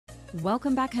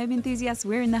Welcome back, home enthusiasts.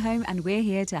 We're in the home and we're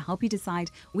here to help you decide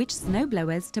which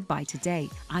snowblowers to buy today.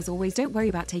 As always, don't worry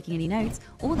about taking any notes.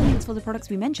 All the links for the products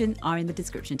we mentioned are in the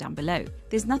description down below.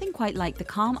 There's nothing quite like the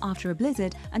calm after a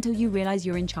blizzard until you realize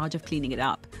you're in charge of cleaning it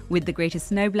up. With the greatest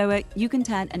snowblower, you can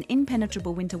turn an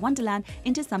impenetrable winter wonderland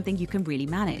into something you can really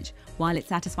manage. While it's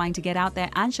satisfying to get out there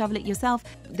and shovel it yourself,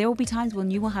 there will be times when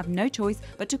you will have no choice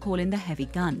but to call in the heavy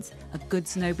guns. A good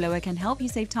snowblower can help you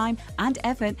save time and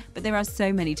effort, but there are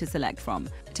so many to select from.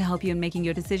 To help you in making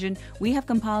your decision, we have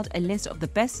compiled a list of the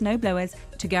best snowblowers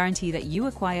to guarantee that you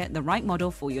acquire the right model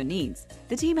for your needs.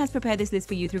 The team has prepared this list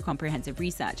for you through comprehensive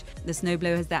research. The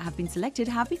snowblowers that have been selected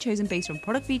have been chosen based on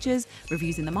product features,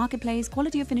 reviews in the marketplace,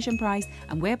 quality of finish and price,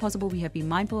 and where possible we have been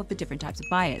mindful of the different types of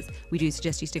buyers. We do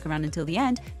suggest you stick around until the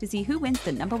end to see who wins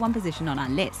the #1 position on our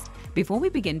list. Before we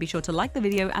begin, be sure to like the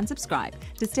video and subscribe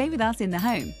to stay with us in the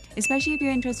home, especially if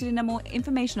you're interested in a more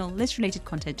informational list-related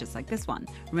content just like this one.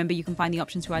 Remember, you can find the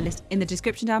options to our list in the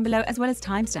description down below, as well as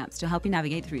timestamps to help you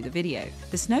navigate through the video.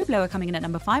 The snowblower coming in at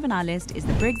 #5 on our list is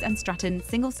the Briggs & Stratton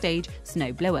single-stage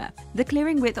snowblower. The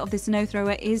clearing width of the snow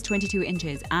thrower is 22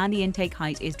 inches and the intake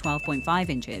height is 12.5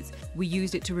 inches. We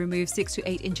used it to remove 6 to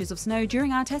 8 inches of snow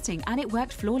during our testing and it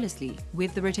worked flawlessly.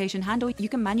 With the rotation handle, you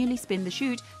can manually spin the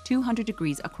chute 200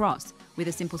 degrees across. With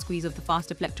a simple squeeze of the fast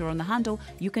deflector on the handle,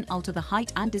 you can alter the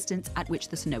height and distance at which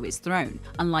the snow is thrown.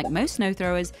 Unlike most snow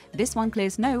throwers, this one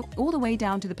clears snow all the way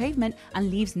down to the pavement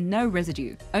and leaves no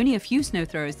residue. Only a few snow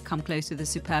throwers come close to the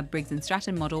superb Briggs &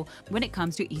 Stratton model when it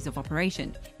comes to ease of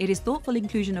operation. It is thoughtful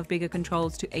inclusion of bigger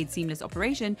controls to aid seamless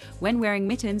operation when wearing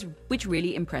mittens, which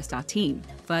really impressed our team.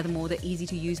 Furthermore, the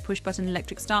easy-to-use push-button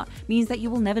electric start means that you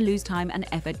will never lose time and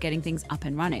effort getting things up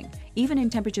and running. Even in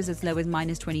temperatures as low as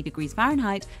 -20 degrees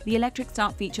Fahrenheit, the electric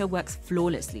start feature works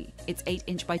flawlessly. Its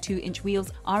 8-inch by 2-inch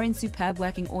wheels are in superb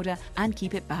working order and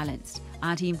keep it balanced.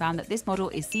 Our team found that this model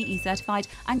is CE certified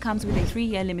and comes with a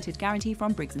 3-year limited guarantee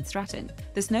from Briggs & Stratton.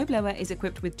 The snowblower is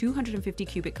equipped with 250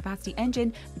 cubic capacity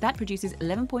engine that produces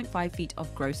 11.5 feet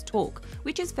of gross torque,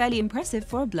 which is fairly impressive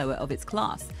for a blower of its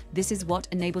class. This is what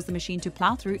enables the machine to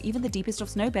plow through even the deepest of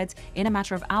snowbeds in a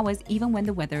matter of hours, even when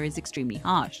the weather is extremely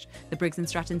harsh. The Briggs &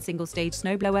 Stratton single-stage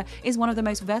snowblower is one of the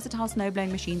most versatile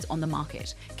snowblowing machines on the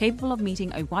market, capable of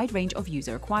meeting a wide range of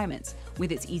user requirements.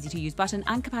 With its easy-to-use button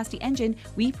and capacity engine,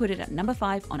 we put it at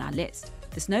 #5 on our list.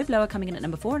 The snowblower coming in at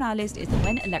 #4 on our list is the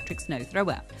Wen Electric Snow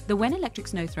Thrower. The Wen Electric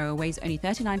Snow Thrower weighs only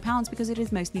 39 pounds because it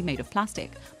is mostly made of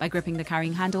plastic. By gripping the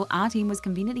carrying handle, our team was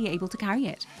conveniently able to carry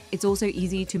it. It's also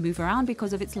easy to move around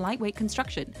because of its lightweight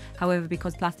construction. However,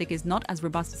 because plastic is not as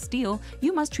robust as steel,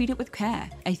 you must treat it with care.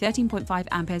 A 13.5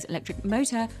 amperes electric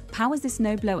motor powers this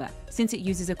snowblower. Since it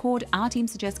uses a cord, our team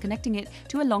suggests connecting it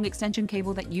to a long extension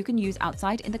cable that you can use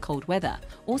outside in the cold weather.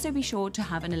 Also be sure to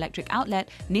have an electric outlet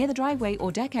near the driveway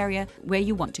or deck area where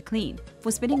you want to clean.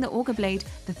 For spinning the auger blade,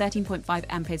 the 13.5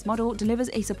 amperes model delivers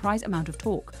a surprise amount of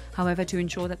torque. However, to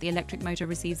ensure that the electric motor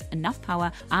receives enough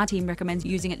power, our team recommends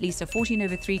using at least a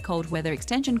 14/3 cold weather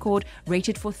extension cord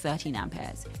rated for 13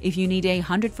 amperes. If you need a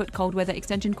 100-foot cold weather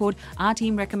extension cord, our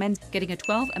team recommends getting a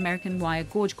 12 American wire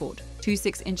gauge cord. Two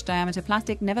 6-inch diameter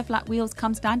plastic never flat wheels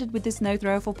come standard with this snow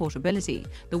thrower for portability.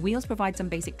 The wheels provide some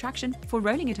basic traction for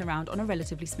rolling it around on a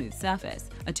relatively smooth surface.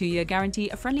 A 2-year guarantee,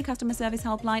 a friendly customer service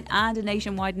helpline, and a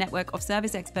nationwide network of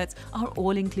service experts are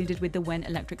all included with the Wen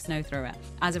Electric Snow Thrower.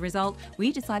 As a result,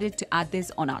 we decided to add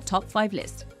this on our top 5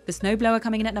 list. The snowblower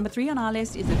coming in at #3 on our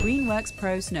list is the Greenworks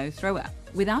Pro Snow Thrower.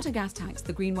 Without a gas tank,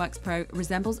 the Greenworks Pro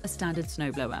resembles a standard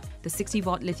snowblower. The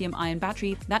 60-watt lithium-ion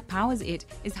battery that powers it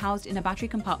is housed in a battery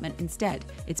compartment instead.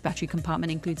 Its battery compartment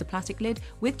includes a plastic lid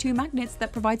with 2 magnets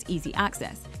that provides easy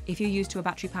access. If you're used to a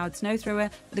battery-powered snow thrower,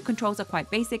 the controls are quite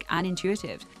basic and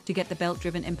intuitive. To get the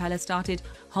belt-driven impeller started,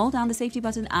 hold down the safety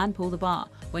button and pull the bar.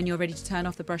 When you're ready to turn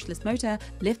off the brushless motor,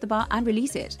 lift the bar and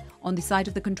release it. On the side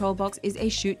of the control box is a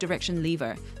chute direction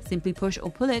lever. Simply push or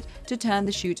pull it to turn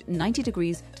the chute 90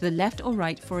 degrees to the left or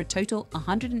right for a total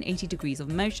 180 degrees of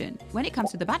motion. When it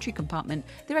comes to the battery compartment,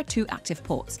 there are 2 active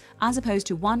ports, as opposed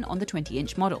to 1 on the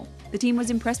 20-inch model. The team was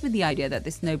impressed with the idea that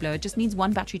this snowblower just needs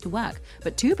 1 battery to work,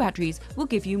 but 2 batteries will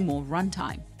give you more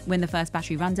runtime. When the first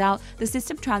battery runs out, the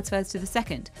system transfers to the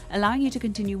second, allowing you to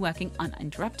continue working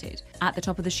uninterrupted. At the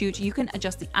top of the chute, you can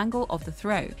adjust the angle of the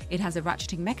throw. It has a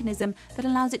ratcheting mechanism that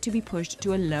allows it to be pushed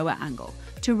to a lower angle.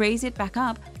 To raise it back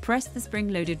up, press the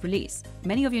spring-loaded release.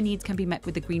 Many of your needs can be met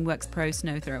with the Greenworks Pro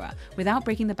Snow Thrower without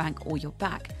breaking the bank or your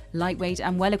back. Lightweight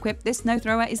and well-equipped, this snow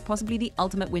thrower is possibly the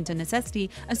ultimate winter necessity,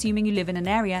 assuming you live in an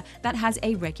area that has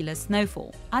a regular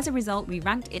snowfall. As a result, we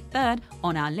ranked it 3rd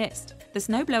on our list. The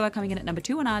snowblower coming in at number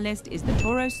 2 on our list is the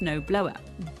Toro Snowblower.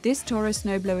 This Toro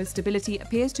Snowblower's stability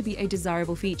appears to be a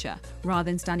desirable feature. Rather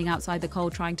than standing outside the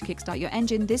cold trying to kickstart your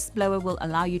engine, this blower will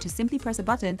allow you to simply press a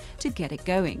button to get it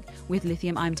going. With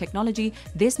lithium-ion technology,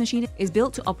 this machine is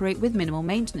built to operate with minimal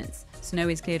maintenance. Snow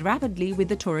is cleared rapidly with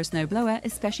the Toro Snowblower,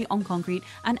 especially on concrete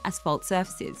and asphalt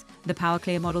surfaces. The Power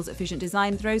Clear model's efficient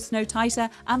design throws snow tighter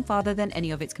and farther than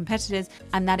any of its competitors,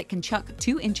 and that it can chuck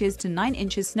 2 inches to 9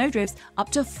 inches snowdrifts up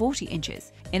to 40 inches.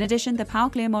 In addition, the Power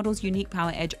Clear model's unique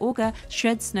Power Edge auger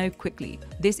shreds snow quickly.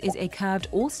 This is a curved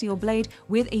all-steel blade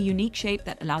with a unique shape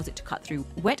that allows it to cut through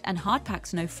wet and hard-packed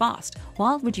snow fast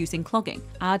while reducing clogging.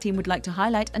 Our team would like to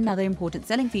highlight another important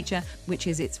selling feature, which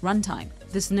is its runtime.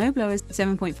 The Snowblower's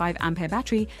 7.5 ampere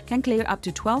battery can clear up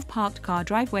to 12 parked car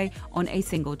driveway on a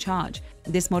single charge.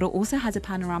 This model also has a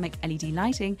panoramic LED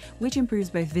lighting, which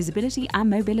improves both visibility and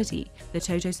mobility. The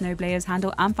Toto Snowblower's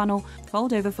handle and funnel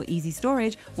fold over for easy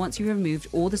storage once you've removed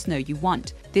all the snow you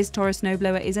want. This Toro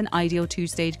Snowblower is an ideal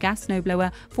 2-stage gas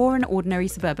snowblower for an ordinary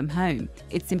suburban home.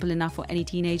 It's simple enough for any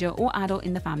teenager or adult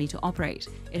in the family to operate.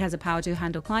 It has a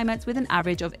power-to-handle climate with an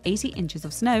average of 80 inches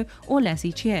of snow or less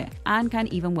each year, and can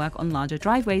even work on larger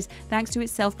driveways thanks to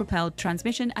its self-propelled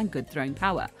transmission and good throwing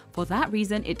power. For that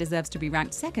reason, it deserves to be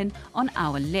ranked second on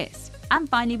our list. And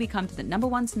finally, we come to the number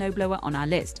 1 snowblower on our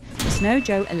list, the Snow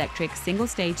Joe electric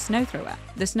single-stage snow thrower.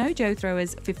 The Snow Joe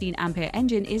thrower's 15 ampere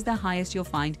engine is the highest you'll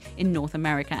find in North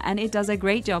America, and it does a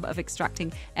great job of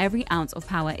extracting every ounce of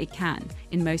power it can.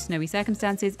 In most snowy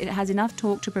circumstances, it has enough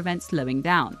torque to prevent slowing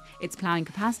down. Its plowing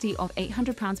capacity of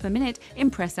 800 pounds per minute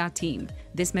impressed our team.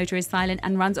 This motor is silent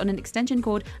and runs on an extension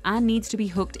cord and needs to be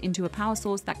hooked into a power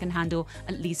source that can handle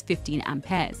at least 15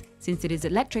 amperes. Since it is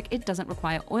electric, it doesn't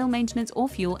require oil maintenance or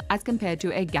fuel as compared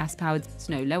to a gas-powered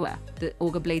snow lower. The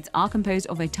auger blades are composed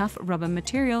of a tough rubber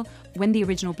material. When the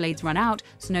original blades run out,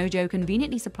 Snow Joe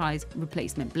conveniently supplies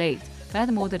replacement blades.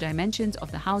 Furthermore, the dimensions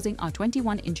of the housing are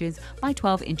 21 inches by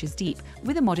 12 inches deep,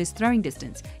 with a modest throwing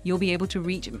distance. You'll be able to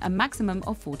reach a maximum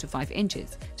of 4 to 5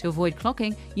 inches. To avoid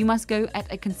clocking, you must go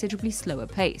at a considerably slower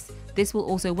pace. This will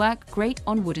also work great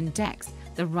on wooden decks.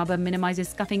 The rubber minimizes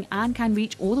scuffing and can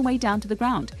reach all the way down to the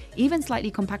ground. Even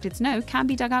slightly compacted snow can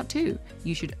be dug out too.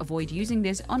 You should avoid using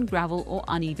this on gravel or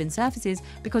uneven surfaces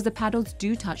because the paddles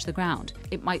do touch the ground.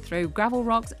 It might throw gravel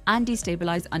rocks and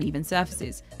destabilize uneven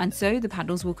surfaces, and so the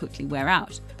paddles will quickly wear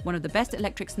out. One of the best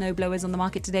electric snow blowers on the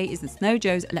market today is the Snow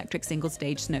Joe's electric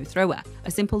single-stage snow thrower,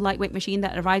 a simple lightweight machine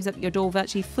that arrives at your door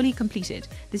virtually fully completed.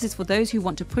 This is for those who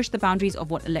want to push the boundaries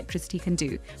of what electricity can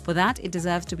do. For that, it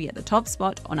deserves to be at the top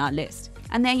spot on our list.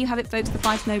 And there you have it, folks, the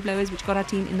 5 snowblowers which got our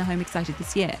team in the home excited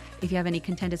this year. If you have any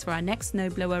contenders for our next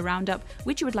snowblower roundup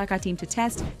which you would like our team to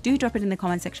test, do drop it in the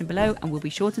comment section below and we'll be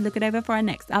sure to look it over for our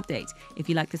next update. If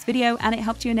you like this video and it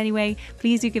helped you in any way,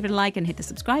 please do give it a like and hit the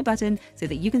subscribe button so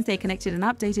that you can stay connected and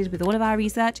updated with all of our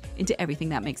research into everything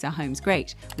that makes our homes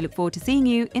great. We look forward to seeing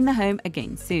you in the home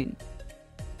again soon.